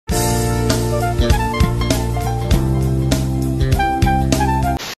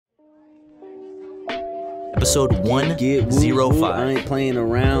episode 105. I ain't playing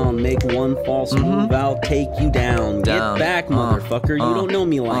around. Make one false move, I'll take you down. Get back, motherfucker. You don't know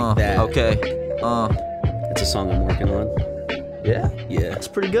me like that. Okay. That's a song I'm working on. Yeah? Yeah. That's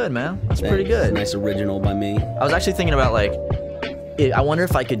pretty good, man. That's pretty good. Nice original by me. I was actually thinking about, like, I wonder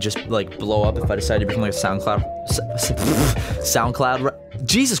if I could just, like, blow up if I decided to become, like, a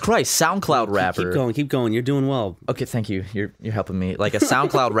Jesus Christ, SoundCloud rapper. Keep going. You're doing well. Okay, thank you. You're helping me. Like, a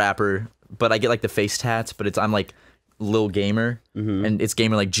SoundCloud rapper, but I get, like, the face tats, but I'm, like, Lil Gamer, and it's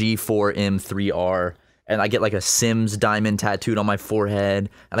Gamer, like, G4M3R, and I get, like, a Sims diamond tattooed on my forehead,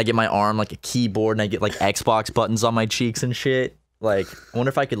 and I get my arm, like, a keyboard, and I get, like, Xbox buttons on my cheeks and shit. Like, I wonder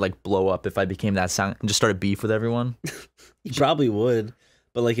if I could, like, blow up if I became that sound and just start a beef with everyone. You probably would,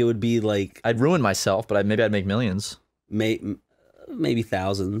 but, like, it would be, like... I'd ruin myself, but maybe I'd make millions. Maybe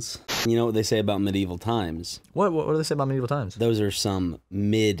thousands. You know what they say about medieval times? What do they say about medieval times? Those are some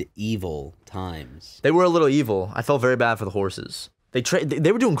medieval times. They were a little evil. I felt very bad for the horses.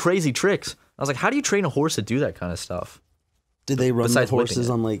 They were doing crazy tricks. I was like, how do you train a horse to do that kind of stuff? Did they run the horses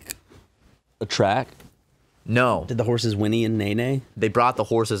on, like, a track? No. Did the horses whinny and neigh-neigh? They brought the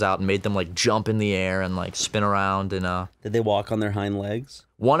horses out and made them, like, jump in the air and, like, spin around and, Did they walk on their hind legs?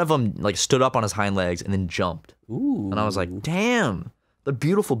 One of them, like, stood up on his hind legs and then jumped. Ooh. And I was like, damn, they're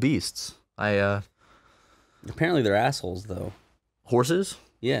beautiful beasts. Apparently they're assholes, though. Horses?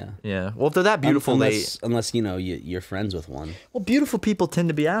 Yeah. Yeah. Well, if they're that beautiful, unless you know, you're friends with one. Well, beautiful people tend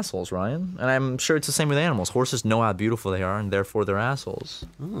to be assholes, Ryan. And I'm sure it's the same with animals. Horses know how beautiful they are, and therefore they're assholes.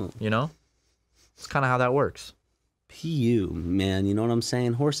 Oh. You know? It's kind of how that works. P.U., man, you know what I'm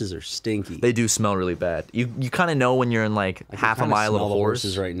saying? Horses are stinky. They do smell really bad. You kind of know when you're in, like, half a mile of a horse.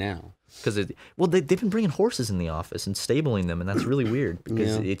 Horses right now. Because they've been bringing horses in the office and stabling them, and that's really weird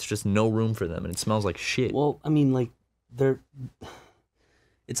because it's just no room for them, and it smells like shit. Well, I mean, like,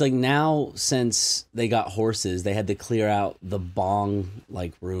 it's like now since they got horses, they had to clear out the bong,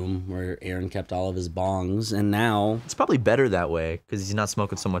 like, room where Aaron kept all of his bongs, and now... It's probably better that way because he's not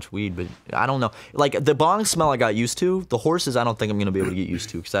smoking so much weed, but I don't know. Like, the bong smell I got used to, the horses I don't think I'm going to be able to get used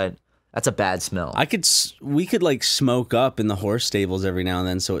to because that's a bad smell. We could like smoke up in the horse stables every now and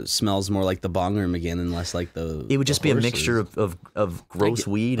then, so it smells more like the bong room again, and less like the. It would just be a mixture of gross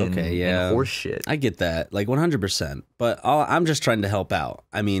weed and horse shit. I get that, like 100%. But I'm just trying to help out.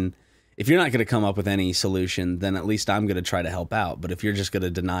 I mean, if you're not going to come up with any solution, then at least I'm going to try to help out. But if you're just going to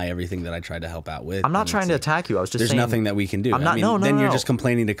deny everything that I tried to help out with, I'm not trying to attack you. I was just saying there's nothing that we can do. I'm not. Then you're just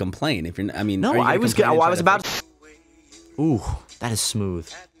complaining to complain. If you're, I was about. Ooh, that is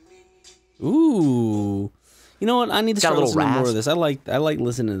smooth. Ooh, you know what? I need to start listening rasp. more of this. I like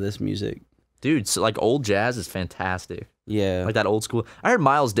listening to this music, dude. So, like, old jazz is fantastic. Yeah, like that old school. I heard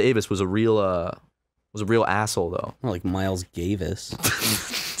Miles Davis was a real asshole though. More like Miles Gavis.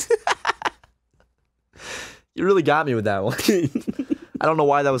 You really got me with that one. I don't know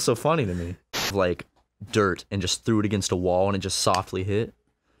why that was so funny to me. Like dirt and just threw it against a wall and it just softly hit.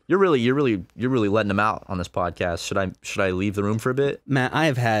 You're really letting them out on this podcast. Should I leave the room for a bit? Matt, I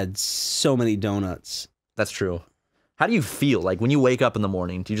have had so many donuts. That's true. How do you feel? Like when you wake up in the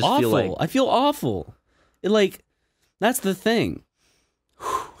morning, do you just feel like I feel awful? That's the thing.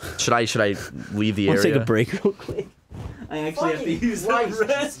 Should I leave the area? Let's take a break real quick. I actually have to use the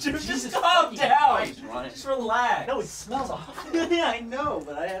restroom. Just calm down. Just relax. No, it smells awful. Yeah, I know,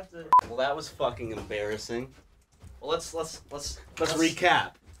 but I have to. Well, that was fucking embarrassing. Well, let's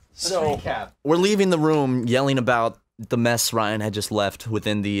recap. So we're leaving the room yelling about the mess Ryan had just left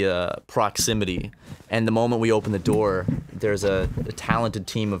within the proximity, and the moment we open the door, there's a talented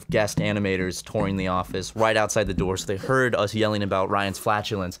team of guest animators touring the office right outside the door, so they heard us yelling about Ryan's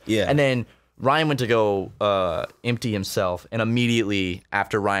flatulence. Yeah. And then Ryan went to go empty himself, and immediately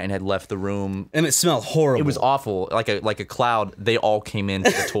after Ryan had left the room, and it smelled horrible. It was awful, like a cloud. They all came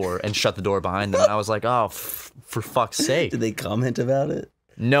into the tour and shut the door behind them, and I was like, oh, for fuck's sake. Did they comment about it?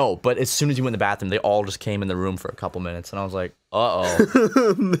 No, but as soon as you went in the bathroom, they all just came in the room for a couple minutes, and I was like,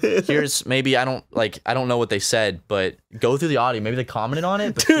 "Uh-oh." Here's maybe I don't know what they said, but go through the audio. Maybe they commented on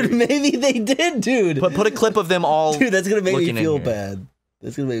it. But dude, maybe they did, dude. Put a clip of them all. Dude, that's gonna make me feel bad.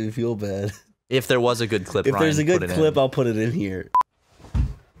 That's gonna make me feel bad. If there was a good clip, if Ryan, there's a good clip, I'll put it in here.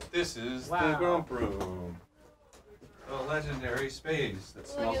 This is the Grump Room, a legendary space that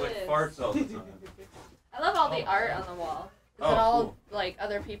smells like farts all the time. I love all the art on the wall. Is it all like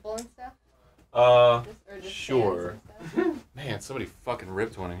other people and stuff? Just sure. Man, somebody fucking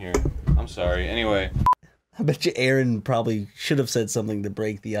ripped one in here. I'm sorry. Anyway. I bet you Aaron probably should have said something to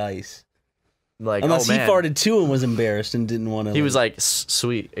break the ice. Like, unless he farted too and was embarrassed and didn't want to. He was like,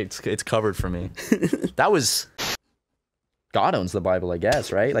 "Sweet, it's covered for me." That was. God owns the Bible, I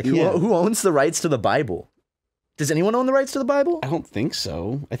guess, right? Like, who owns the rights to the Bible? Does anyone own the rights to the Bible? I don't think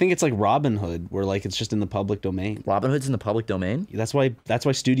so. I think it's like Robin Hood, where like it's just in the public domain. Robin Hood's in the public domain? That's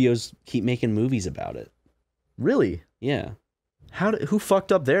why studios keep making movies about it. Really? Yeah. Who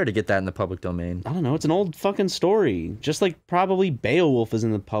fucked up there to get that in the public domain? I don't know. It's an old fucking story. Just like probably Beowulf is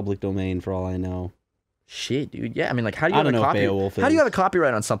in the public domain for all I know. Shit, dude. Yeah, I mean, like, how do you have a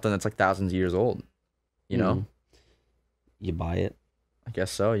copyright on something that's like thousands of years old? You know? You buy it. I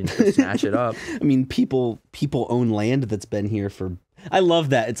guess so. You snatch it up. I mean, people own land that's been here for... I love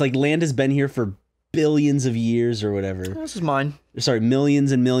that. It's like land has been here for billions of years or whatever. This is mine. Sorry,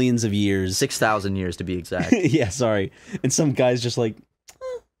 millions and millions of years. 6,000 years to be exact. Yeah, sorry. And some guy's just like,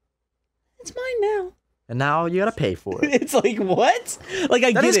 it's mine now. And now you gotta pay for it. It's like, what? Like,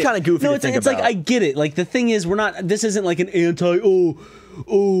 I get it. That is kind of goofy to think it's about. like, I get it. Like, the thing is, this isn't like an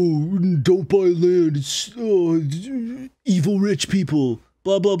don't buy land. It's evil rich people.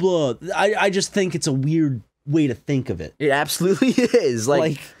 Blah, blah, blah. I just think it's a weird way to think of it. It absolutely is.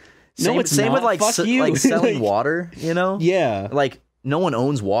 Like no, it's same not. with like selling Like, water, you know? Yeah. Like, no one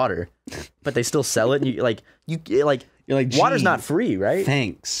owns water, but they still sell it. And you're like, water's not free, right?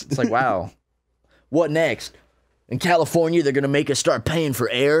 Thanks. It's like, wow. What next? In California, they're gonna make us start paying for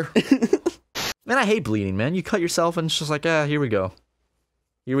air. Man, I hate bleeding, man. You cut yourself and it's just like, here we go.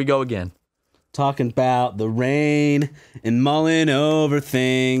 Here we go again. Talking about the rain and mulling over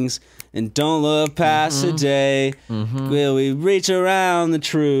things and don't look past a day. Will we reach around the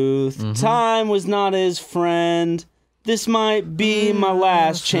truth? Time was not his friend. This might be my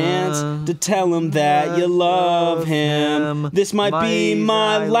last chance to tell him that you love him. This might be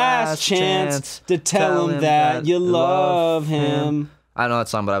my last chance to tell him that you love him. I know that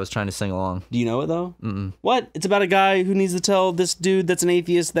song, but I was trying to sing along. Do you know it, though? What? It's about a guy who needs to tell this dude that's an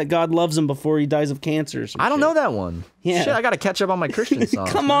atheist that God loves him before he dies of cancer or some I don't shit. know that one. Yeah. Shit, I gotta catch up on my Christian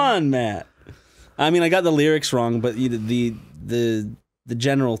songs. Come on, Matt. I mean, I got the lyrics wrong, but the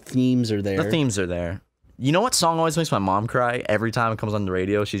general themes are there. The themes are there. You know what song always makes my mom cry? Every time it comes on the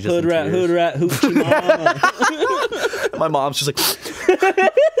radio, she's just hood rat, hoochie mama. My mom's just like...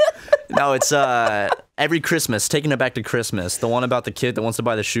 No, it's every Christmas, taking it back to Christmas. The one about the kid that wants to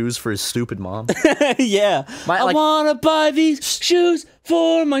buy the shoes for his stupid mom. Yeah. I want to buy these shoes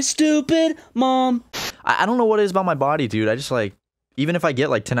for my stupid mom. I don't know what it is about my body, dude. I just like, even if I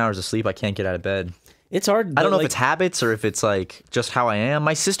get like 10 hours of sleep, I can't get out of bed. It's hard. I don't know if it's habits or if it's like just how I am.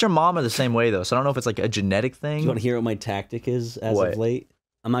 My sister and mom are the same way though, so I don't know if it's like a genetic thing. Do you want to hear what my tactic is as of late?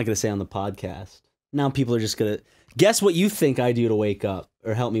 I'm not going to say on the podcast. Now people are just going to... Guess what you think I do to wake up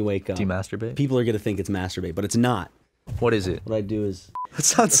or help me wake up? Do you masturbate? People are going to think it's masturbate, but it's not. What is it? What I do is... That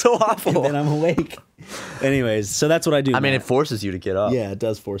sounds so awful. And then I'm awake. Anyways, so that's what I do. I mean, it forces you to get up. Yeah, it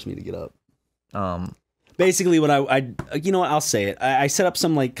does force me to get up. Basically, what I you know what, I'll say it. I set up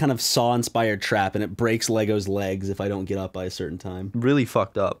some like kind of Saw-inspired trap, and it breaks Lego's legs if I don't get up by a certain time. Really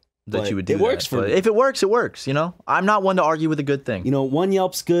fucked up that you would do that. It works for me. If it works, it works, you know? I'm not one to argue with a good thing. You know, 1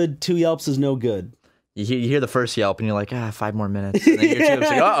 yelp's good, 2 yelps is no good. You hear the first yelp, and you're like, 5 more minutes. And then you hear 2, it's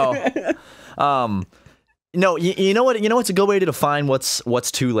like, uh-oh. No, you know what? You know what's a good way to define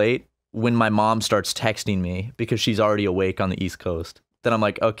what's too late? When my mom starts texting me because she's already awake on the East Coast. Then I'm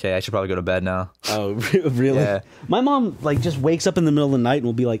like, okay, I should probably go to bed now. Oh, really? Yeah. My mom like just wakes up in the middle of the night and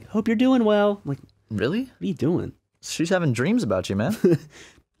will be like, "Hope you're doing well." I'm like, really? What are you doing? She's having dreams about you, man.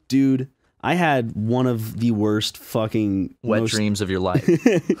 Dude, I had one of the worst fucking wet dreams of your life.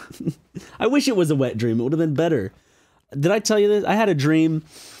 I wish it was a wet dream. It would have been better. Did I tell you this? I had a dream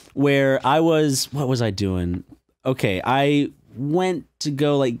where I was... What was I doing? Okay, I went to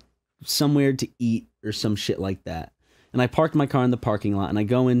go like somewhere to eat or some shit like that. And I parked my car in the parking lot and I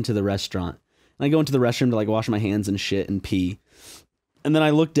go into the restaurant. And I go into the restroom to like wash my hands and shit and pee. And then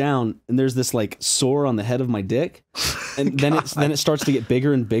I look down and there's this like sore on the head of my dick. And then it starts to get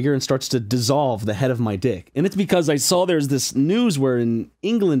bigger and bigger and starts to dissolve the head of my dick. And it's because I saw there's this news where in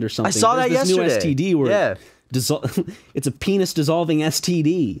England or something. I saw that yesterday. This new STD where yeah. It's a penis dissolving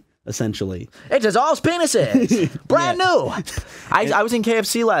STD. Essentially, it dissolves penises. Brand new. I was in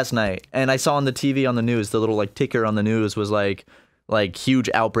KFC last night and I saw on the TV on the news, the little like ticker on the news was like huge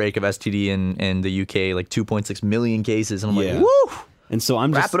outbreak of STD in the UK, like 2.6 million cases. And I'm like, woo! And so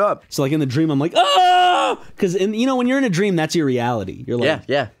I'm just wrap it up. So like in the dream, I'm like, oh, because you know when you're in a dream, that's your reality. You're like,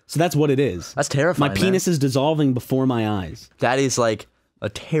 yeah. So that's what it is. That's terrifying. My penis is dissolving before my eyes. That is like a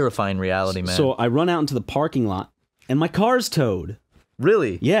terrifying reality, man. So I run out into the parking lot and my car's towed.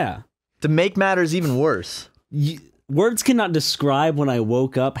 Really? Yeah. To make matters even worse. Words cannot describe when I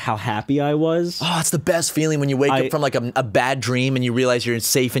woke up how happy I was. Oh, it's the best feeling when you wake up from like a bad dream and you realize you're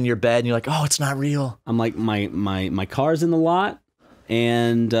safe in your bed and you're like, oh, it's not real. I'm like, my car's in the lot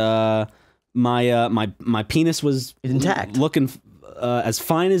and my penis was intact, looking as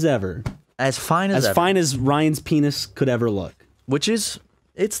fine as ever. As fine as fine as Ryan's penis could ever look. Which is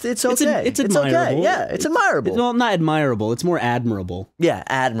it's okay. It's admirable. Okay. Yeah, it's admirable. Well, not admirable. It's more admirable. Yeah,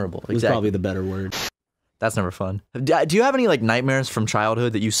 admirable. Exactly. Is probably the better word. That's never fun. Do you have any like nightmares from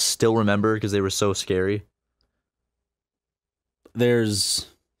childhood that you still remember because they were so scary? There's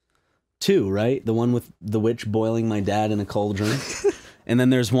 2, right? The one with the witch boiling my dad in a cauldron. And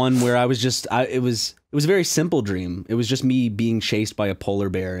then there's one where I was just it was a very simple dream. It was just me being chased by a polar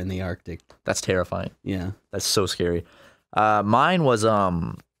bear in the Arctic. That's terrifying. Yeah. That's so scary. Mine was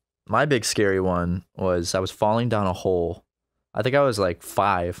my big scary one was I was falling down a hole. I think I was like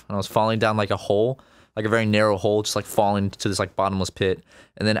 5 and I was falling down like a hole, like a very narrow hole, just like falling to this like bottomless pit.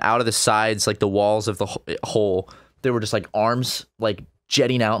 And then out of the sides, like the walls of the hole, there were just like arms like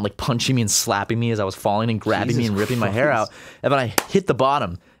jetting out and like punching me and slapping me as I was falling and grabbing me and ripping my hair out. And then I hit the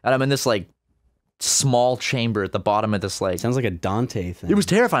bottom and I'm in this like small chamber at the bottom of this like... Sounds like a Dante thing. It was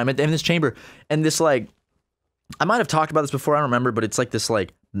terrifying. I'm in this chamber and this like... I might have talked about this before, I don't remember, but it's like this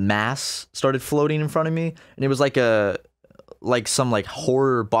like mass started floating in front of me and it was like some like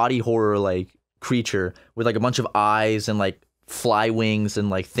horror, body horror like creature with like a bunch of eyes and like fly wings and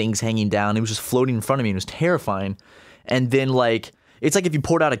like things hanging down. It was just floating in front of me and it was terrifying. And then like... It's like if you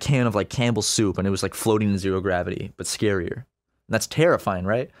poured out a can of like Campbell's soup and it was like floating in 0 gravity, but scarier. And that's terrifying,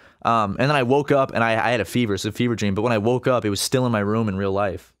 right? And then I woke up and I had a fever, so a fever dream. But when I woke up, it was still in my room in real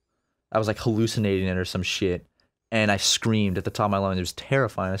life. I was like hallucinating it or some shit. And I screamed at the top of my lungs. It was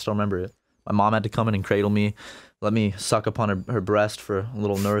terrifying. I still remember it. My mom had to come in and cradle me, let me suck upon her breast for a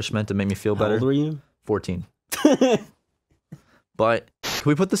little nourishment to make me feel better. How old were you? 14. But can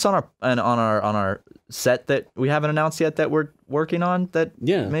we put this on our set that we haven't announced yet that we're working on that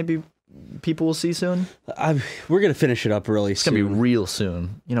maybe people will see soon? We're going to finish it up really soon. It's going to be real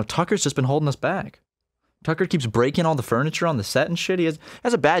soon. You know, Tucker's just been holding us back. Tucker keeps breaking all the furniture on the set and shit. He has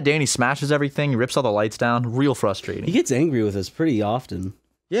a bad day and he smashes everything. He rips all the lights down. Real frustrating. He gets angry with us pretty often.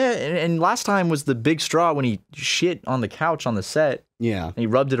 Yeah, and last time was the big straw when he shit on the couch on the set. Yeah. And he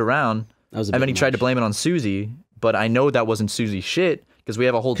rubbed it around. That was a and then bit he tried much. to blame it on Susie, but I know that wasn't Susie's shit because we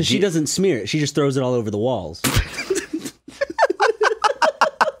have a whole... Because she doesn't smear it. She just throws it all over the walls.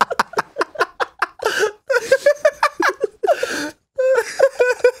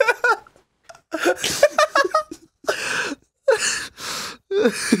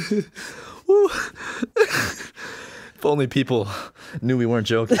 If only people knew we weren't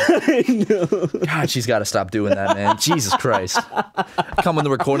joking. I know. God, she's got to stop doing that, man. Jesus Christ. Come in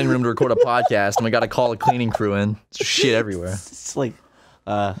the recording room to record a podcast, and we got to call a cleaning crew in. There's shit everywhere. It's like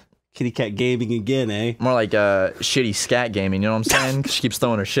kitty cat gaming again, eh? More like shitty scat gaming, you know what I'm saying? She keeps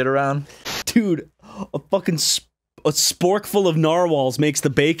throwing her shit around. Dude, a fucking a spork full of narwhals makes the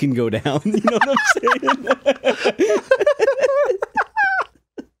bacon go down. You know what I'm saying?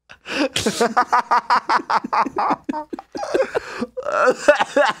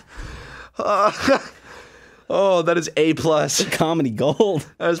 Oh, that is A+. Comedy gold.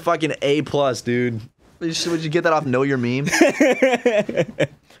 That is fucking A+, dude. Would you get that off Know Your Meme?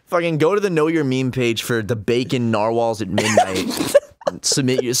 Fucking go to the Know Your Meme page for the bacon narwhals at midnight.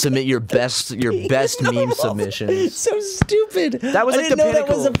 submit your best meme submission. So stupid. That was like the pinnacle.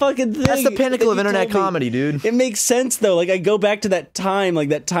 That was a fucking thing. That's the pinnacle of internet comedy, dude. It makes sense though. Like I go back to that time, like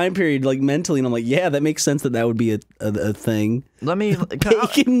that time period, like mentally, and I'm like, yeah, that makes sense that would be a thing. Let me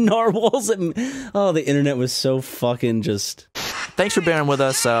bacon narwhals. Oh, the internet was so fucking just. Thanks for bearing with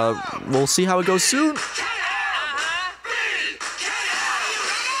us. We'll see how it goes soon.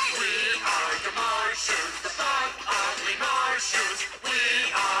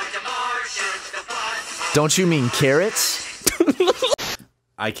 Don't you mean carrots?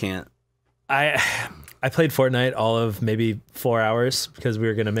 I can't. I played Fortnite all of maybe 4 hours because we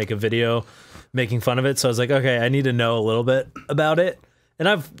were going to make a video making fun of it. So I was like, okay, I need to know a little bit about it. And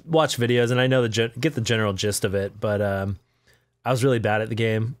I've watched videos and I know get the general gist of it. But I was really bad at the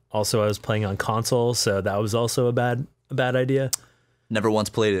game. Also, I was playing on console, so that was also a bad idea. Never once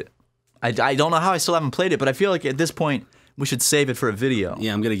played it. I don't know how I still haven't played it, but I feel like at this point we should save it for a video.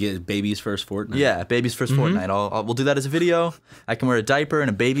 Yeah, I'm gonna get baby's first Fortnite. Yeah, baby's first Fortnite. We'll do that as a video. I can wear a diaper and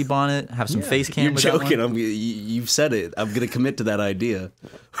a baby bonnet, have some face cam. You're joking. You've said it. I'm gonna commit to that idea.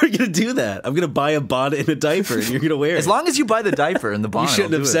 We're gonna do that. I'm gonna buy a bonnet and a diaper, and you're gonna wear it. As long as you buy the diaper and the bonnet. You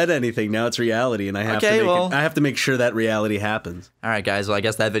shouldn't have said anything. Now it's reality, and I have to make sure that reality happens. All right, guys. Well, I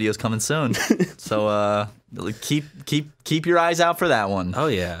guess that video's coming soon. So keep your eyes out for that one. Oh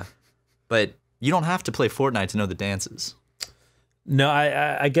yeah. But you don't have to play Fortnite to know the dances. No,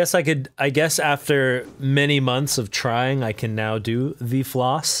 I guess I could. I guess after many months of trying, I can now do the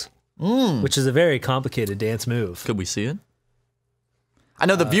floss. which is a very complicated dance move. Could we see it? I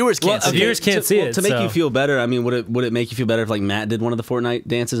know the viewers can't see it. Viewers can't see it. To make so- you feel better, I mean, would it make you feel better if like Matt did one of the Fortnite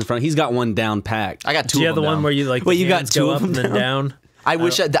dances in front? He's got one down packed. I got two Do you of have them the one down. where you like Wait, the you got hands two go of up and them then down? I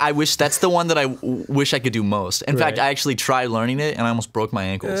wish that's the one that I wish I could do most. In fact, Right. I actually tried learning it and I almost broke my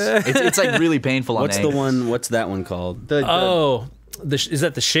ankles. It's like really painful on What's the the ankles. one? What's that one called? Is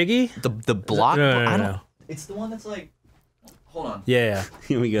that the shiggy? The block? No. I don't, it's the one that's like, hold on. Yeah.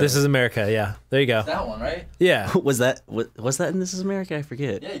 Here we go. This is America. Yeah. There you go. That one, right? Yeah. was that in This Is America? I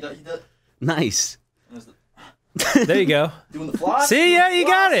forget. Yeah, he does. Nice. There you go. Doing the floss? See, yeah, you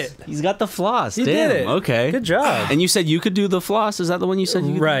got it. He's got the floss. You Damn. did it. Okay. Good job. And you said you could do the floss. Is that the one you said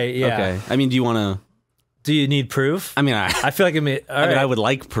you could Right, do? yeah. Okay. I mean, do you want to? Do you need proof? I mean, I feel like I would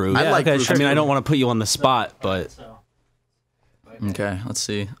like proof. I'd like proof. I mean, I don't want to put you on the spot, but Okay, let's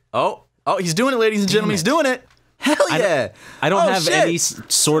see. Oh, he's doing it, ladies and gentlemen. He's doing it. Hell yeah. I don't Oh, have shit. any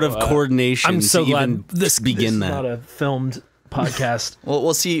sort of coordination I'm so to glad even this begin this that. is not a filmed podcast. Well,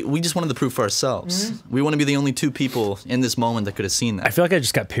 we'll see. We just wanted the proof for ourselves. We want to be the only two people in this moment that could have seen that. I feel like I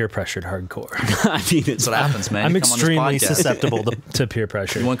just got peer pressured hardcore. I mean, it's That's what happens, man. I'm You come on this extremely podcast. susceptible to peer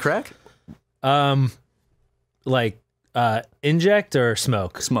pressure. You want crack? Like inject or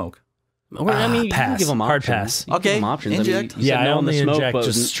smoke? Smoke. I mean, you can pass. give them Hard options. pass. You can give them Okay, options. inject. I mean, you said Yeah, I no on only the smoke, inject but,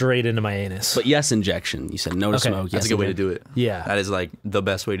 just straight into my anus. but yes, injection. You said no to Okay. smoke. That's yes, a good way to injection. do it. Yeah. That is like the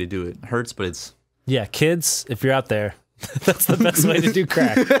best way to do it. Hurts, but it's Yeah, kids, if you're out there, that's the best way to do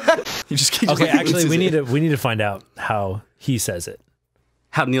crack. you just keep. Okay, actually, we need to find out how he says it.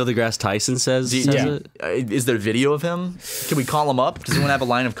 How Neil deGrasse Tyson says Yeah. it? Is there video of him? Can we call him up? Does anyone have a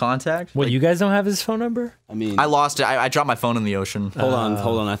line of contact? What, you guys don't have his phone number? I mean, I lost it. I dropped my phone in the ocean. hold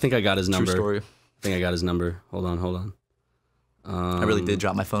on. I think I got his True number. story. I think I got his number. Hold on. I really did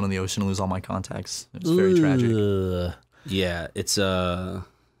drop my phone in the ocean and lose all my contacts. It was very tragic. Ugh. Yeah, it's I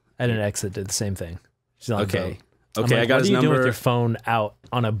had an ex that did the same thing. She's on a okay. boat. Okay, I'm like, I got what his are you doing with number. your phone out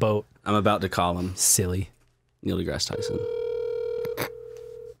on a boat? I'm about to call him. Silly. Neil deGrasse Tyson.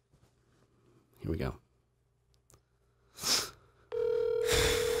 Here we go.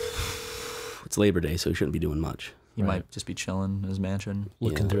 It's Labor Day, so he shouldn't be doing much. He might just be chilling in his mansion.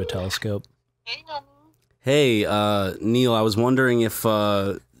 Looking through a telescope. Hey, Neil, I was wondering if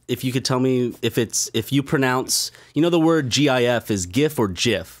you could tell me if you pronounce, you know, the word GIF is GIF or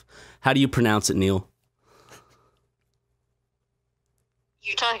GIF. How do you pronounce it, Neil?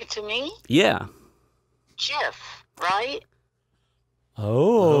 You talking to me? Yeah. Jeff, right?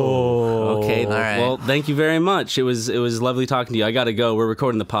 Oh. Okay. all right. Well, thank you very much. It was lovely talking to you. I got to go. We're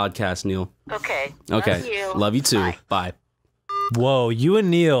recording the podcast, Neil. Okay. Okay. Love you. Love you too. Bye. Bye. Whoa, you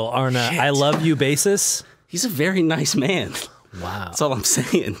and Neil are on a Shit. I love you basis? He's a very nice man. Wow. That's all I'm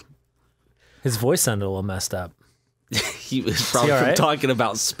saying. His voice sounded a little messed up. He was probably all from right? talking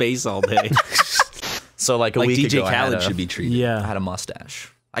about space all day. So like a like week DJ ago, Khaled should be treated. I Yeah. had a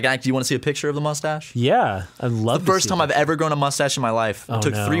mustache. Do you want to see a picture of the mustache? Yeah. I'd love The first time I've ever grown a mustache in my life. Oh, It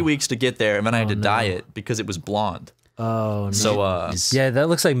took no. 3 weeks to get there, and then I had to dye it because it was blonde. Oh, no. So Yeah, that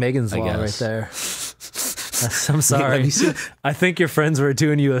looks like Megan's Law right guess. there. I'm sorry. I think your friends were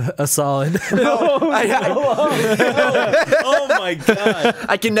doing you a solid. Oh my god.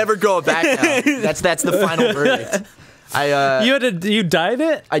 I can never grow it back now. That's the final verdict. You dyed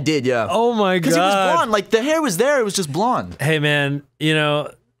it? I did, yeah. Oh my god. Because it was blonde. Like the hair was there, it was just blonde. Hey man, you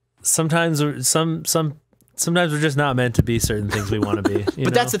know, sometimes we're just not meant to be certain things we want to be.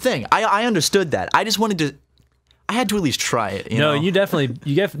 But that's the thing. I understood that. I just wanted to. I had to at least try it. You know? you definitely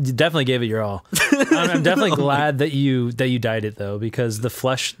gave it your all. I'm definitely glad that you dyed it though, because the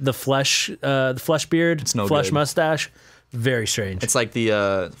flesh beard, It's no flesh good. mustache, very strange. It's like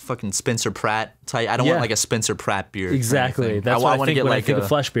the fucking Spencer Pratt type. I don't Yeah. want like a Spencer Pratt beard. or Exactly. anything. That's what I wanna think get when I like think a- of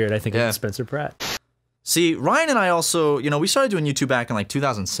flesh beard. I think Yeah. of Spencer Pratt. See, Ryan and I also, we started doing YouTube back in like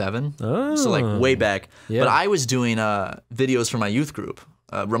 2007. Oh. So like way back. Yeah. But I was doing videos for my youth group,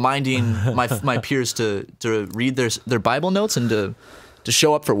 reminding my peers to read their Bible notes and to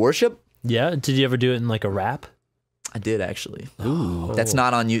show up for worship. Yeah. Did you ever do it in like a rap? I did actually. Ooh. That's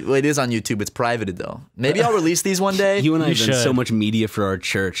not on you. Well, it is on YouTube. It's privated though. Maybe I'll release these one day. You and I You have done so should. much media for our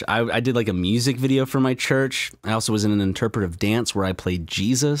church. I did like a music video for my church. I also was in an interpretive dance where I played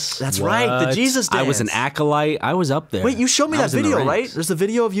Jesus. That's right. The What? Jesus dance. I was an acolyte. I was up there. Wait, you showed me I that was in the video, right? ranks. There's a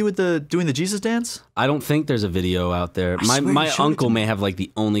video of you with doing the Jesus dance. I don't think there's a video out there. I swear My you showed it uncle to me. may have like the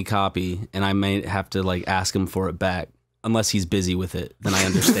only copy, and I may have to like ask him for it back. Unless he's busy with it, then I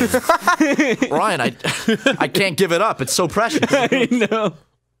understand. Ryan, I can't give it up. It's so precious. I know.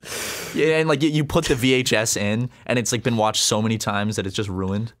 Yeah, and like you put the VHS in, and it's like been watched so many times that it's just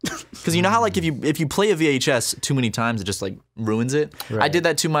ruined. Because you know how like if you play a VHS too many times, it just like ruins it. Right. I did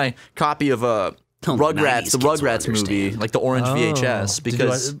that to my copy of Rugrats, the Rugrats movie, like the orange VHS,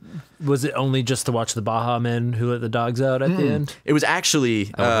 because was it only just to watch the Baja Men who let the dogs out at the end? it was actually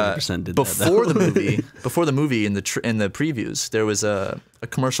 100% did before the movie. Before the movie, in the previews, there was a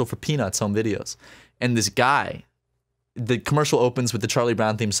commercial for Peanuts home videos, and this guy, the commercial opens with the Charlie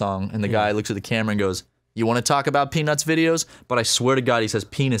Brown theme song, and the guy looks at the camera and goes, "You want to talk about Peanuts videos?" But I swear to God, he says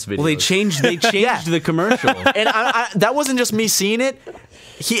penis videos. Well, they changed the commercial. And that wasn't just me seeing it.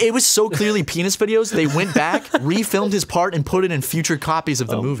 It was so clearly penis videos. They went back, refilmed his part, and put it in future copies of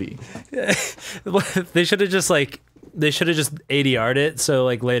the movie. They should have just ADR'd it. So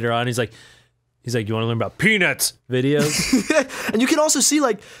like later on, he's like, you want to learn about Peanuts videos? And you can also see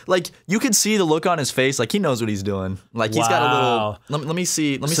like you can see the look on his face, like he knows what he's doing. Like he's got a little. Let me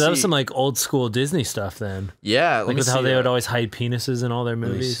see. So that was some like old school Disney stuff then. Yeah, like with how they would always hide penises in all their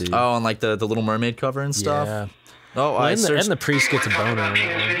movies. Oh, and like the Little Mermaid cover and stuff. Yeah. Oh, well, and the priest gets a boner.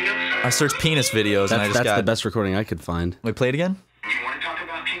 I searched penis videos, and I just got. That's the best recording I could find. Wait, play it again. You want to talk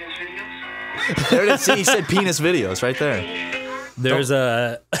about penis videos? There it is. See, he said penis videos right there. There's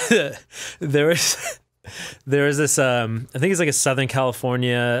there was this I think it's like a Southern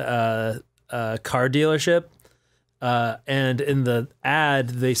California car dealership, and in the ad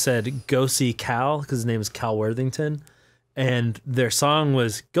they said "Go see Cal" because his name is Cal Worthington. And their song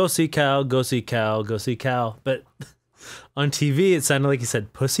was "Go see Cal, go see Cal, go see Cal," but on TV it sounded like he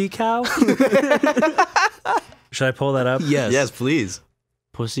said "Pussy Cow." Should I pull that up? Yes, please.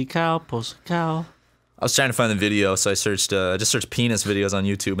 Pussy cow, pussy cow. I was trying to find the video, so I searched just searched penis videos on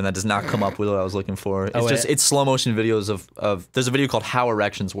YouTube, and that does not come up with what I was looking for. It's it's slow motion videos of. There's a video called "How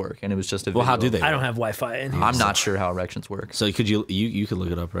Erections Work," and it was just a. Well, video how do they? I don't have Wi-Fi in here. I'm not sure how erections work. So could you could look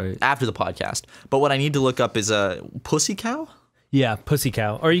it up, right? After the podcast, but what I need to look up is a pussy cow. Yeah, Pussy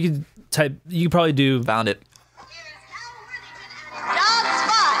Cow. Or you could type. You could probably do. Found it.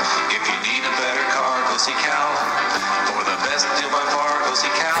 If you need a better car, go see Cal. Or the best deal by far, go see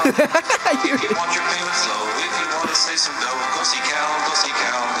Cal. If you want your payments low, if you want to save some dough, go see Cal, go see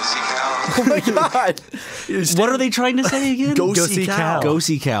Cal, go see Cal. Oh my God! What are they trying to say again? Go see cow. Go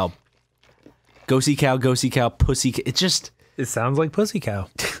see cow. Go see cow. Go see cow. Pussy. It just. It sounds like Pussy Cow.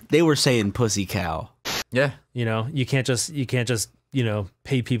 They were saying pussy cow. Yeah. You know, you can't just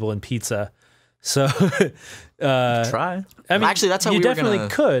pay people in pizza. So try. I mean, actually, that's how you we definitely were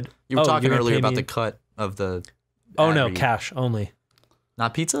gonna, could. You were talking you're gonna earlier pay about me- the cut of the. Oh ad no, read. cash only.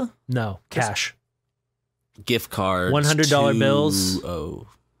 Not pizza. No, cash. Gift cards. $100 bills. Oh,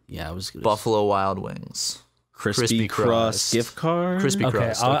 yeah, I was gonna Buffalo Wild Wings. crispy crust gift card. Crispy Okay,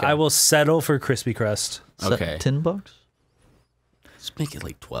 crust. I will settle for crispy crust. Okay. $10. Let's make it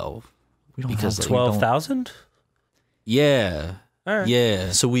like 12. We don't Because have 12,000. Yeah. All right.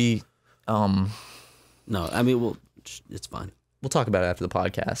 Yeah. So we No, I mean, well, it's fine. we'll talk about it after the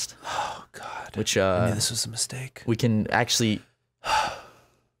podcast. Oh God. Which I knew this was a mistake. we can actually.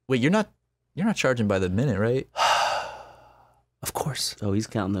 Wait, you're not charging by the minute, right? Of course. Oh, he's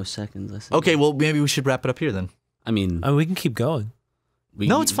counting those seconds. I see. Okay, well maybe we should wrap it up here then. I mean, Oh, we can keep going.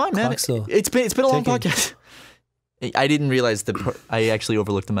 No, it's fine, man. Clock's still It's been a long ticking. podcast. I didn't realize I actually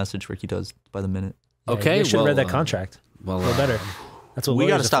overlooked the message where he does by the minute. Yeah, Okay, you should have read well, that contract. well, A little better. That's what We got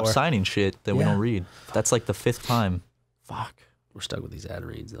to lawyers are stop for. signing shit that we Yeah. don't read. That's like the 5th time. Fuck. we're stuck with these ad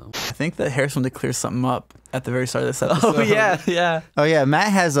reads, though. I think that Harris wanted to clear something up at the very start of this episode. Oh yeah. Oh yeah,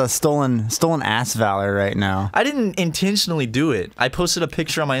 Matt has a stolen ass valor right now. I didn't intentionally do it. I posted a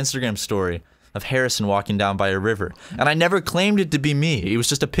picture on my Instagram story of Harrison walking down by a river, and I never claimed it to be me. It was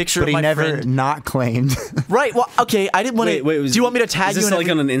just a picture But of he my never friend. not claimed. Right. Well, okay. I didn't want to. Do you want me to tag is you this in like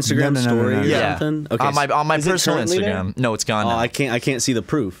every- on an Instagram No. story or Yeah. something? Okay. on my is it personal currently there? Instagram? No, it's gone Oh, now. I can't see the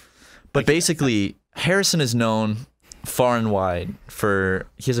proof. But basically, Harrison is known far and wide for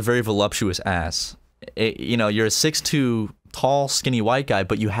he has a very voluptuous ass. You're a 6'2", tall, skinny white guy,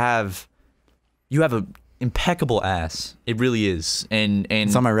 but you have a impeccable ass. It really is, and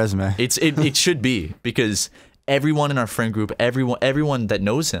It's on my resume. it should be, because everyone in our friend group, everyone that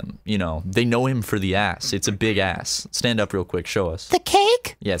knows him, they know him for the ass. It's a big ass. Stand up real quick. Show us. The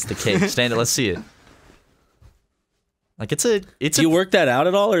cake? Yeah, it's the cake. Stand up. Let's see it. Like it's Do you work that out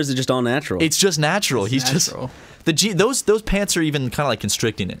at all, or is it just all natural? It's just natural. He's natural. just those pants are even kind of like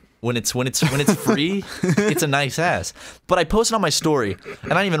constricting it. When it's free, it's a nice ass. But I posted on my story,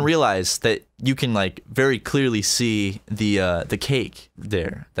 and I didn't even realize that you can like very clearly see the cake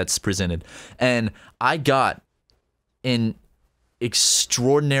there that's presented. And I got an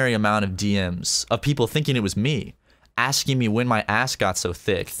extraordinary amount of DMs of people thinking it was me, asking me when my ass got so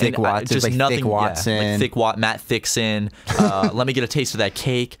thick. Thick And Watson, just like nothing. Thick Watson. Yeah, like Matt Thickson. Let me get a taste of that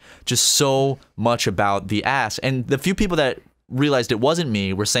cake. Just so much about the ass. And the few people that realized it wasn't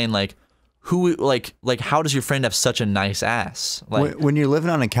me were saying like, who like how does your friend have such a nice ass? Like When you're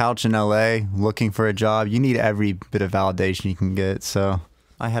living on a couch in LA looking for a job, you need every bit of validation you can get. So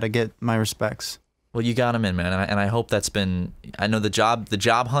I had to get my respects. well, you got him in, man, and I hope that's been. I know the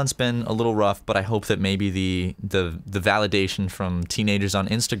job hunt's been a little rough, but I hope that maybe the validation from teenagers on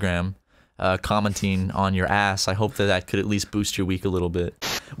Instagram commenting on your ass, I hope that could at least boost your week a little bit.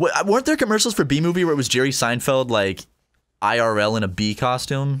 Weren't there commercials for B Movie where it was Jerry Seinfeld like IRL in a bee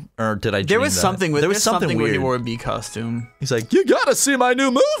costume, or did I? There was dream that? something. There was something where weird. he wore a bee costume. He's like, you gotta see my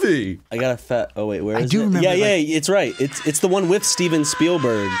new movie. I got a fat. Oh wait, where I is do it? remember, Yeah, like- yeah, it's right. It's the one with Steven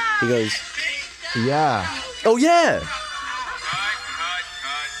Spielberg. He goes, Yeah. Oh yeah.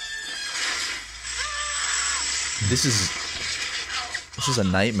 This is a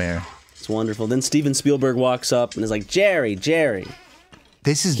nightmare. it's wonderful. Then Steven Spielberg walks up and is like, Jerry,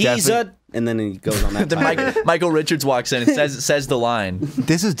 This is he's definitely. and then he goes on that. Then Michael Richards walks in and says the line.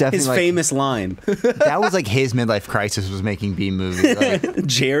 This is definitely his like, famous line, that was like his midlife crisis was making B movie. Like,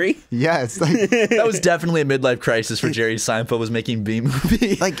 Jerry. yeah, it's like That was definitely a midlife crisis for Jerry Seinfeld was making B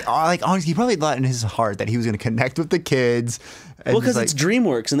Movie. like honestly, he probably thought in his heart that he was going to connect with the kids. And Well, because just, it's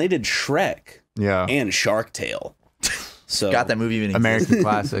DreamWorks and they did Shrek yeah, and Shark Tale. So Got that movie even American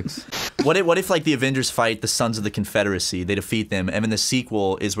classics. What if like the Avengers fight the Sons of the Confederacy, they defeat them, and then the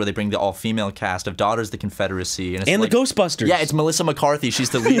sequel is where they bring the all-female cast of Daughters of the Confederacy, and, it's And like, the Ghostbusters. Yeah, it's Melissa McCarthy. She's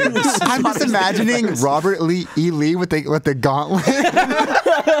the leader. Of the I'm just imagining Robert E. Lee with the gauntlet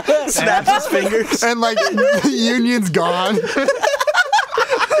snaps his fingers. and like the union's gone.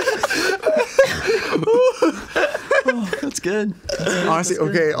 That's good. Honestly,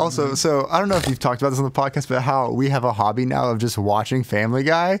 okay. Also, so I don't know if you've talked about this on the podcast, but how we have a hobby now of just watching Family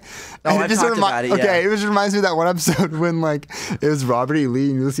Guy. Oh, I've talked about it, yeah. Okay, it just reminds me of that one episode when like it was Robert E.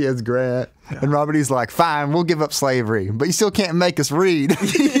 Lee and Ulysses S. Grant, and Robert E's like, "Fine, we'll give up slavery, but you still can't make us read."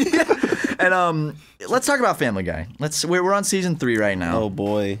 And let's talk about Family Guy. We're on season 3 right now. Oh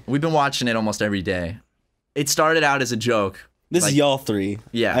boy, We've been watching it almost every day. It started out as a joke. this Like- is y'all three.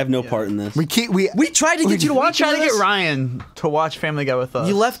 Yeah. I have no part in this. we tried to get you to watch Try to this. get Ryan to watch Family Guy with us.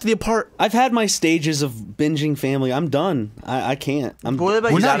 You left the apart. I've had my stages of binging Family. I'm done. I can't. What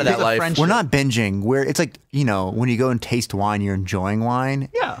about We're you? not out of that There's a life. friendship. We're not binging. It's like when you go and taste wine, you're enjoying wine.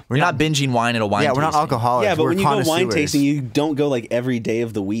 Yeah. We're not binging wine at a wine. Yeah, we're not tasting. alcoholics. Yeah, but we're when you go wine connoisseurs. tasting, you don't go like every day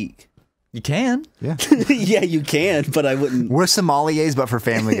of the week. You can. Yeah, Yeah, you can, but I wouldn't. we're sommeliers, but for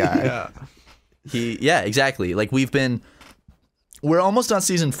Family Guy. Yeah. Exactly. Like we're almost on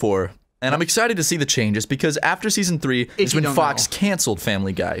season 4, and I'm excited to see the changes because after season 3 is you when don't Fox know. canceled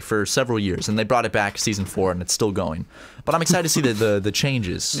Family Guy for several years, and they brought it back season 4, and it's still going. But I'm excited to see the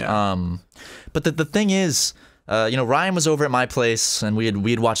changes. Yeah. But the thing is, Ryan was over at my place, and we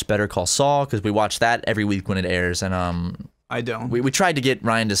had watched Better Call Saul because we watch that every week when it airs, and I don't. we tried to get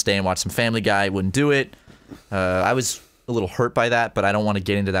Ryan to stay and watch some Family Guy, wouldn't do it. I was a little hurt by that, but I don't want to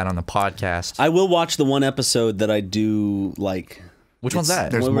get into that on the podcast. I will watch the one episode that I do like. Which one's that?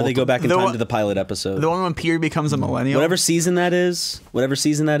 There's Where they go back in The time one- to the pilot episode. The one when Peter becomes a millennial. Whatever season that is,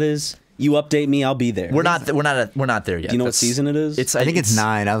 you update me. I'll be there. We're not there yet. Do you know what That's- season it is? It's I think it's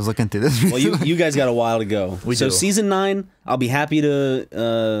 9. I was looking through this. Well, you guys got a while to go. We so do. season 9, I'll be happy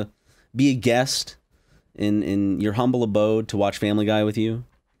to be a guest in your humble abode to watch Family Guy with you.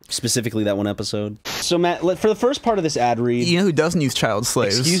 Specifically that one episode. So Matt, for the first part of this ad read, You know who doesn't use child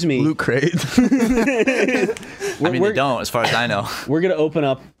slaves? Excuse me. Luke Crate. they don't, as far as I know. we're gonna open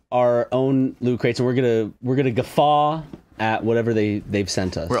up our own loot crates and we're gonna guffaw at whatever they've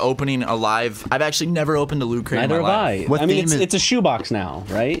sent us. We're opening a live. I've actually never opened a loot crate Neither in have my I. life. What I mean, theme is- it's a shoebox now,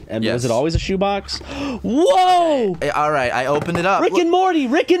 right? And Yes. was it always a shoebox? Whoa! Hey, all right, I opened it up. Rick and Morty!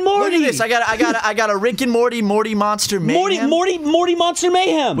 Rick and Morty! Look at this. I got a Rick and Morty Monster Mayhem. Morty Monster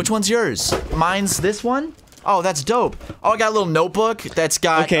Mayhem! Which one's yours? Mine's this one. Oh, that's dope. Oh, I got a little notebook that's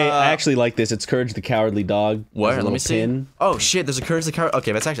got. Okay, I actually like this. It's Courage the Cowardly Dog. Where? There's a Let me little see. pin. Oh shit, there's a Courage the Coward.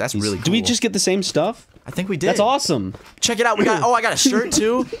 Okay, that's really cool. Do we just get the same stuff? I think we did. That's awesome. Check it out. We got. Oh, I got a shirt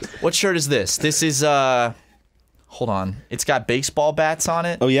too. What shirt is this? This is Hold on. It's got baseball bats on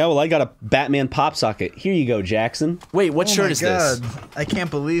it. Oh yeah, well I got a Batman pop socket. Here you go, Jackson. Wait, what shirt is this? I can't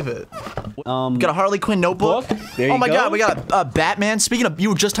believe it. Got a Harley Quinn notebook. Book. There Oh you my go. god, we got a Batman. Speaking of, you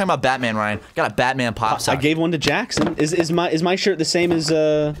were just talking about Batman, Ryan. Got a Batman pop I socket. gave one to Jackson. Is my shirt the same as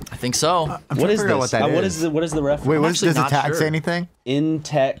I think so. what is figure out this? what that What is. is the reference? Wait, actually does the not tag sure. say anything?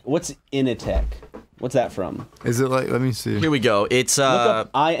 Intech. What's Initech? What's that from? Is it like? Let me see. Here we go. It's Look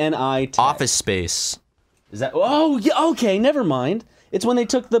up INI Tech. Office Space. Is that? Oh, yeah. Okay, never mind. It's when they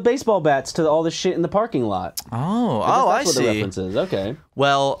took the baseball bats to all the shit in the parking lot. Oh, That's what I see. the reference is. Okay.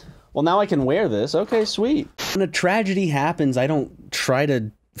 Well, Now I can wear this. Okay, sweet. When a tragedy happens, I don't try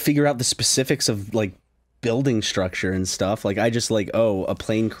to figure out the specifics of like building structure and stuff. Like I just a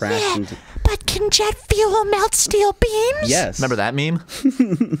plane crashed into. But can jet fuel melt steel beams? Yes. remember that meme?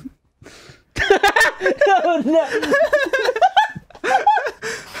 Oh, no.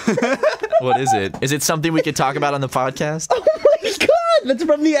 What is it? Is it something we could talk about on the podcast? Oh my god, that's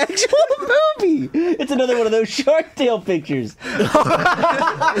from the actual movie. It's another one of those Shark Tale pictures.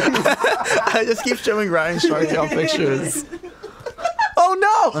 I just keep showing Ryan Shark Tale pictures. Oh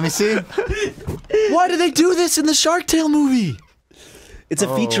no! Let me see. Why did they do this in the Shark Tale movie? It's a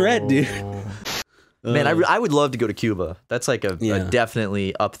featurette, dude. Man, I would love to go to Cuba. That's like a Yeah.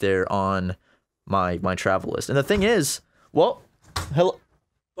 definitely up there on my travel list. And the thing is, well, hello.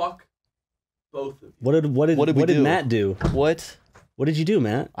 Fuck both of you. What did we do? Matt do? What? What did you do,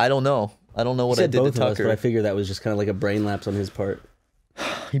 Matt? I don't know. I don't know what He I said did to both of us, Tucker. but I figured that was just kind of like a brain lapse on his part.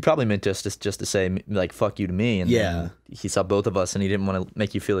 He probably meant just to say like fuck you to me, and Yeah. then he saw both of us and he didn't want to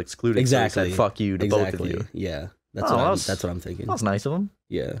make you feel excluded. Exactly. So he said fuck you to both of you. Yeah. That's Oh, what that was- that's what I'm thinking. That was nice of him.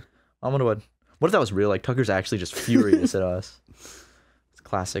 Yeah. I wonder what if that was real? Like Tucker's actually just furious at us. It's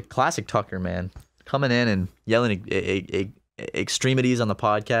classic Tucker, man, coming in and yelling extremities on the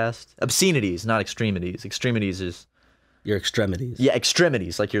podcast. Obscenities, not extremities. Extremities is Your extremities. yeah,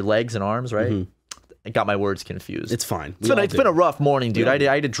 extremities like your legs and arms, right? I got my words confused. It's fine. It's been a rough morning, dude. I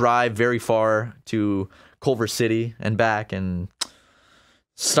had to drive very far to Culver City and back, and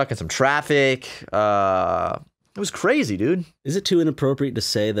stuck in some traffic. It was crazy, dude. Is it too inappropriate to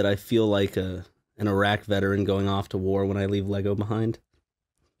say that I feel like an Iraq veteran going off to war when I leave Lego behind?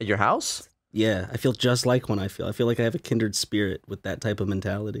 At your house? Yeah, I feel just like when I feel like I have a kindred spirit with that type of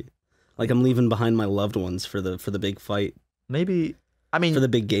mentality. Like I'm leaving behind my loved ones for the big fight. Maybe. I mean, For the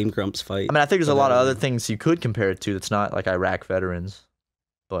big Game Grumps fight. I think there's a lot of other things you could compare it to that's not like Iraq veterans,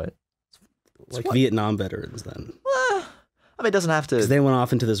 but like Vietnam veterans then. I mean, it doesn't have to. Because they went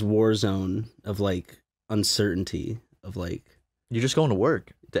off into this war zone of like uncertainty of like. You're just going to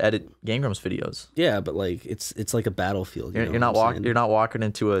work to edit Game Grumps videos. Yeah, but like it's like a battlefield. You know You're not what I'm walking. saying? You're not walking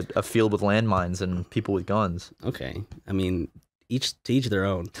into a field with landmines and people with guns. Okay, I mean, each their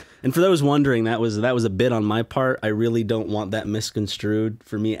own. And for those wondering, that was a bit on my part. I really don't want that misconstrued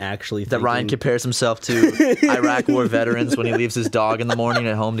for me actually. That Ryan compares himself to Iraq War veterans when he leaves his dog in the morning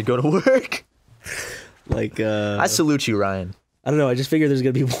at home to go to work. Like, I salute you, Ryan. I don't know. I just figure there's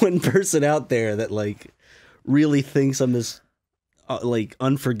gonna be one person out there that like really thinks I'm this like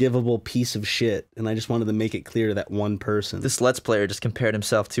unforgivable piece of shit, and I just wanted to make it clear to that one person. This Let's Player just compared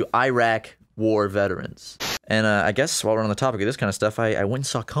himself to Iraq War veterans. And I guess while we're on the topic of this kind of stuff, I went and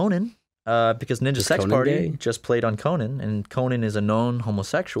saw Conan because Ninja Is Sex Conan Party gay? just played on Conan, and Conan is a known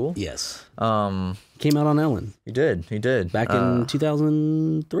homosexual. Yes, Um, came out on Ellen he did back in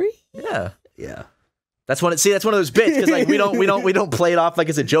 2003. yeah. Yeah. That's one of those bits because like we don't play it off like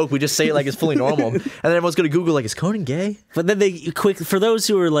it's a joke. We just say it like it's fully normal, and then everyone's gonna Google like, is Conan gay? But then for those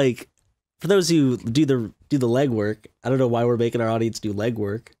who do the legwork. I don't know why we're making our audience do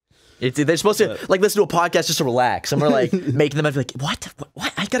legwork. They're supposed to like listen to a podcast just to relax, and we're like making them like, what?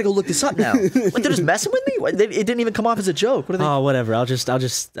 I gotta go look this up now. What, they're just messing with me? It didn't even come off as a joke. What are they? Oh, whatever. I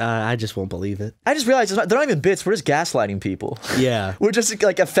just won't believe it. I just realized they're not even bits. We're just gaslighting people. Yeah. We're just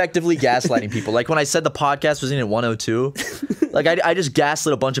like effectively gaslighting people. Like when I said the podcast was ending at 102, like I just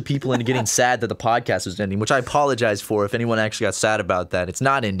gaslit a bunch of people into getting sad that the podcast was ending, which I apologize for if anyone actually got sad about that. It's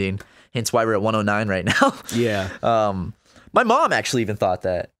not ending, hence why we're at 109 right now. Yeah. My mom actually even thought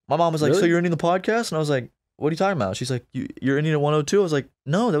that. My mom was like, Really? "So you're ending the podcast?" And I was like, "What are you talking about?" She's like, "You're ending at 102." I was like,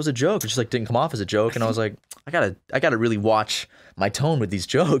 "No, that was a joke." It just like didn't come off as a joke, and I was like, I gotta really watch my tone with these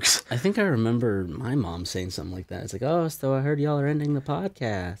jokes. I think I remember my mom saying something like that. It's like, "Oh, so I heard y'all are ending the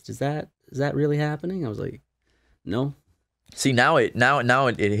podcast. Is that really happening?" I was like, "No." See, now it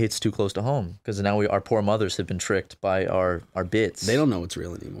hits too close to home because now our poor mothers have been tricked by our bits. They don't know what's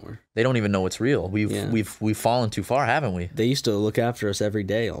real anymore. They don't even know what's real. Yeah. We've fallen too far, haven't we? They used to look after us every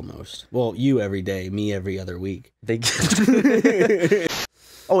day almost. Well, you every day, me every other week. They.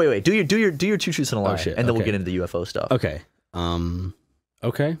 Oh wait! Do your two truths and a lie, shit, and then we'll okay. get into the UFO stuff. Okay.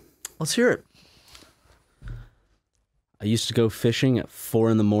 Okay. Let's hear it. I used to go fishing at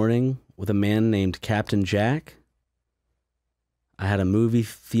 4 a.m. with a man named Captain Jack. I had a movie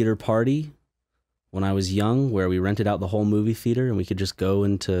theater party when I was young where we rented out the whole movie theater and we could just go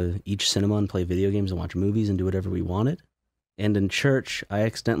into each cinema and play video games and watch movies and do whatever we wanted. And in church, I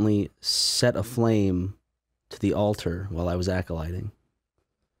accidentally set a flame to the altar while I was acolyting.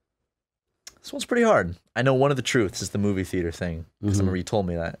 This one's pretty hard. I know one of the truths is the movie theater thing because I remember you told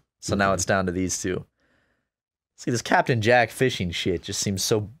me that. So now it's down to these two. See, this Captain Jack fishing shit just seems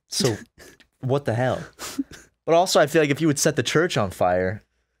so. What the hell? But also, I feel like if you would set the church on fire,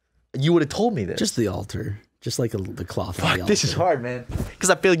 you would have told me this. Just the altar. Just like the cloth on the altar. This is hard, man. Because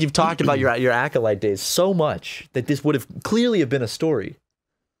I feel like you've talked about your acolyte days so much that this would have clearly have been a story.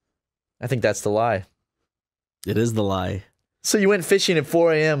 I think that's the lie. It is the lie. So you went fishing at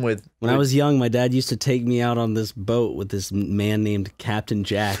 4 a.m. with... When I was young, my dad used to take me out on this boat with this man named Captain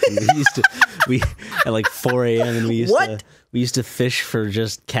Jack. And we at like 4 a.m. and we used to fish for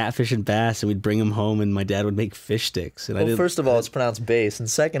just catfish and bass, and we'd bring them home, and my dad would make fish sticks. And first of all, it's pronounced bass, and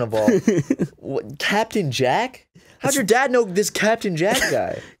second of all, what, Captain Jack? How'd your dad know this Captain Jack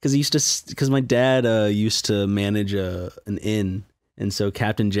guy? Because my dad used to manage an inn. And so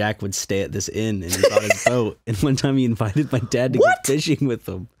Captain Jack would stay at this inn and he brought his boat. And one time he invited my dad to go fishing with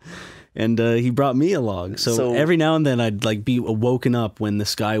him. And he brought me along. So every now and then I'd like be woken up when the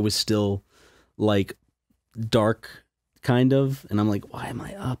sky was still like dark kind of. And I'm like, why am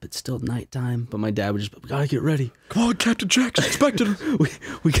I up? It's still nighttime. But my dad would just, we gotta get ready. Come on, Captain Jack's expected him.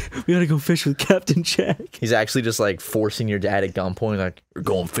 we gotta go fish with Captain Jack. He's actually just like forcing your dad at gunpoint, like, you're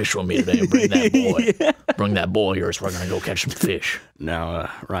going fish with me today and bring that boy. Yeah. Bring that boy here so we're gonna go catch some fish. Now,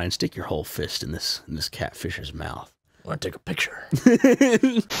 Ryan, stick your whole fist in this catfish's mouth. I want to take a picture.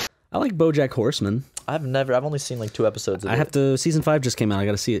 I like BoJack Horseman. I've only seen like 2 episodes of it. Season 5 just came out. I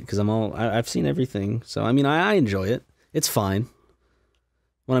gotta see it because I've seen everything. So I mean, I enjoy it. It's fine.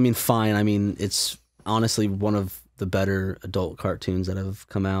 When I mean fine, I mean it's honestly one of the better adult cartoons that have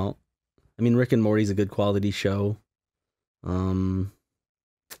come out. I mean, Rick and Morty's a good quality show.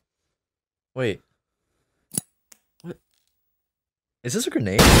 Wait. What? Is this a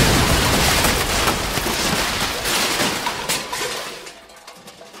grenade?